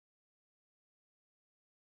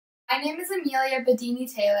My name is Amelia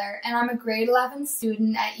Bidini-Taylor, and I'm a grade 11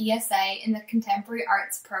 student at ESA in the Contemporary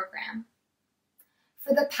Arts program.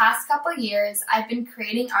 For the past couple years, I've been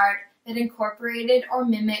creating art that incorporated or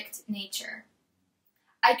mimicked nature.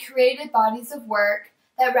 I created bodies of work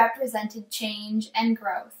that represented change and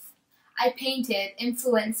growth. I painted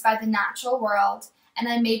influenced by the natural world, and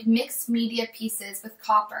I made mixed media pieces with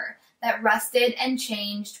copper that rusted and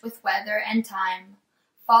changed with weather and time,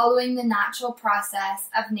 following the natural process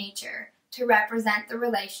of nature to represent the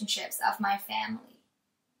relationships of my family.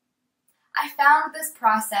 I found this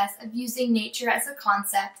process of using nature as a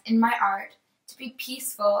concept in my art to be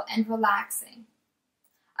peaceful and relaxing.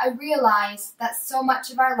 I realized that so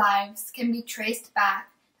much of our lives can be traced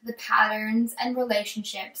back to the patterns and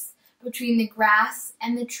relationships between the grass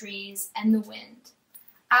and the trees and the wind.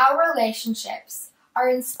 Our relationships are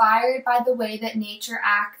inspired by the way that nature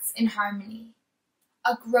acts in harmony,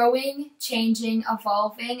 a growing, changing,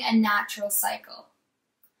 evolving, and natural cycle.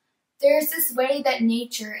 There is this way that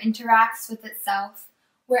nature interacts with itself,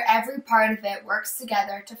 where every part of it works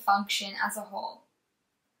together to function as a whole.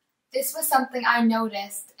 This was something I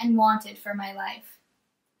noticed and wanted for my life.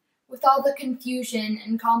 With all the confusion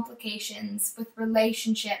and complications with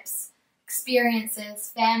relationships,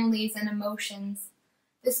 experiences, families, and emotions,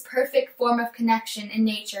 this perfect form of connection in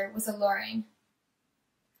nature was alluring.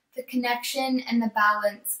 The connection and the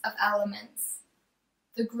balance of elements,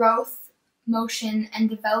 the growth, motion, and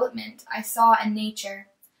development I saw in nature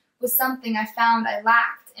was something I found I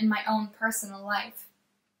lacked in my own personal life.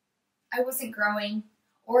 I wasn't growing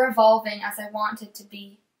or evolving as I wanted to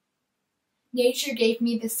be. Nature gave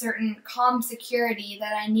me this certain calm security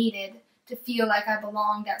that I needed to feel like I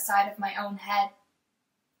belonged outside of my own head.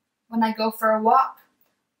 When I go for a walk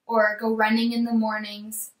or go running in the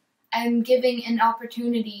mornings, I am giving an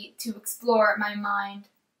opportunity to explore my mind.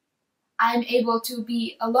 I am able to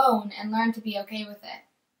be alone and learn to be okay with it.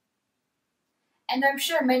 And I'm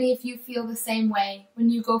sure many of you feel the same way when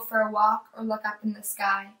you go for a walk or look up in the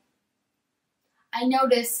sky. I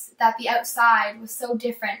noticed that the outside was so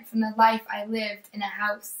different from the life I lived in a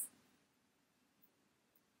house.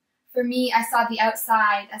 For me, I saw the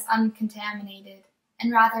outside as uncontaminated,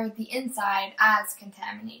 and rather the inside as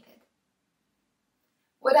contaminated.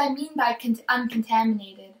 What I mean by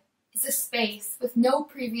uncontaminated is a space with no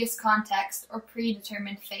previous context or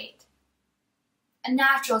predetermined fate. A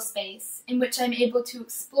natural space in which I'm able to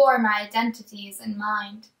explore my identities and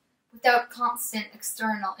mind without constant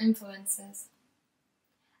external influences.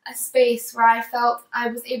 A space where I felt I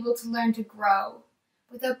was able to learn to grow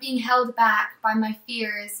without being held back by my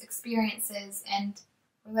fears, experiences, and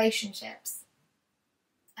relationships.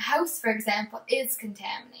 A house, for example, is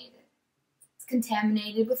contaminated. It's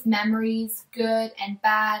contaminated with memories, good and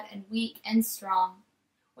bad and weak and strong,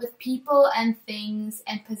 with people and things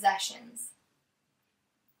and possessions.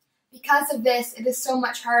 Because of this, it is so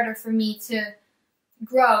much harder for me to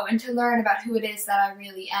grow and to learn about who it is that I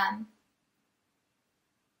really am.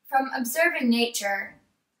 From observing nature,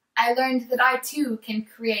 I learned that I too can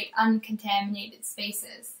create uncontaminated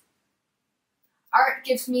spaces. Art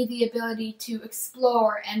gives me the ability to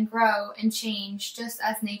explore and grow and change just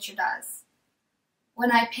as nature does.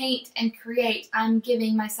 When I paint and create, I'm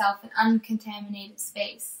giving myself an uncontaminated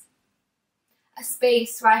space. A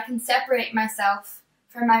space where I can separate myself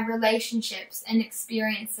from my relationships and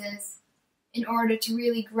experiences in order to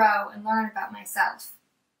really grow and learn about myself.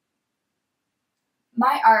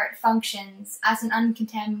 My art functions as an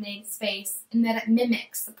uncontaminated space in that it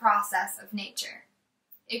mimics the process of nature.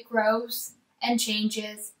 It grows and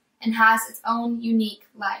changes and has its own unique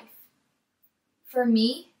life. For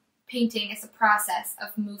me, painting is a process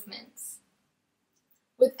of movements.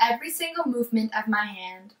 With every single movement of my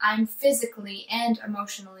hand, I'm physically and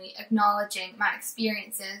emotionally acknowledging my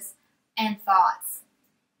experiences and thoughts.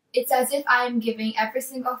 It's as if I am giving every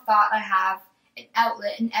single thought I have an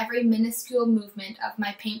outlet in every minuscule movement of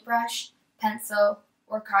my paintbrush, pencil,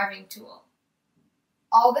 or carving tool.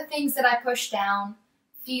 All the things that I push down,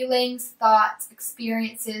 feelings, thoughts,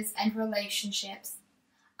 experiences, and relationships,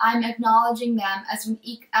 I'm acknowledging them as an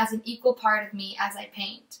equal part of me as I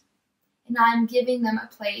paint, and I'm giving them a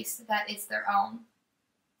place that is their own.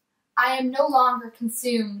 I am no longer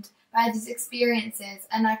consumed by these experiences,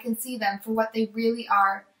 and I can see them for what they really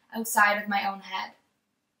are outside of my own head.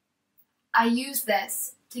 I use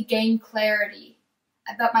this to gain clarity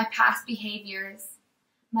about my past behaviors,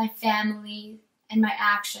 my family, and my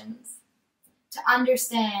actions, to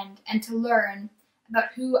understand and to learn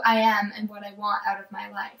about who I am and what I want out of my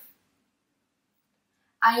life.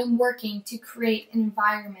 I am working to create an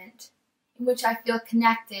environment in which I feel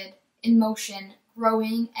connected, in motion,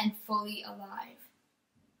 growing, and fully alive.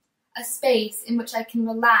 a space in which I can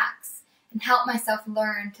relax and help myself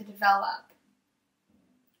learn to develop.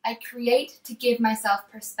 I create to give myself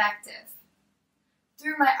perspective.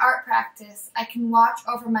 Through my art practice, I can watch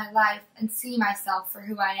over my life and see myself for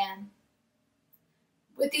who I am.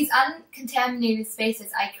 With these uncontaminated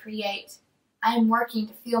spaces I create, I am working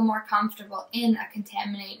to feel more comfortable in a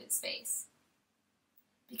contaminated space.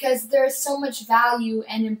 Because there is so much value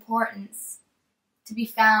and importance to be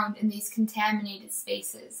found in these contaminated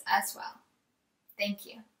spaces as well. Thank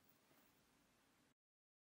you.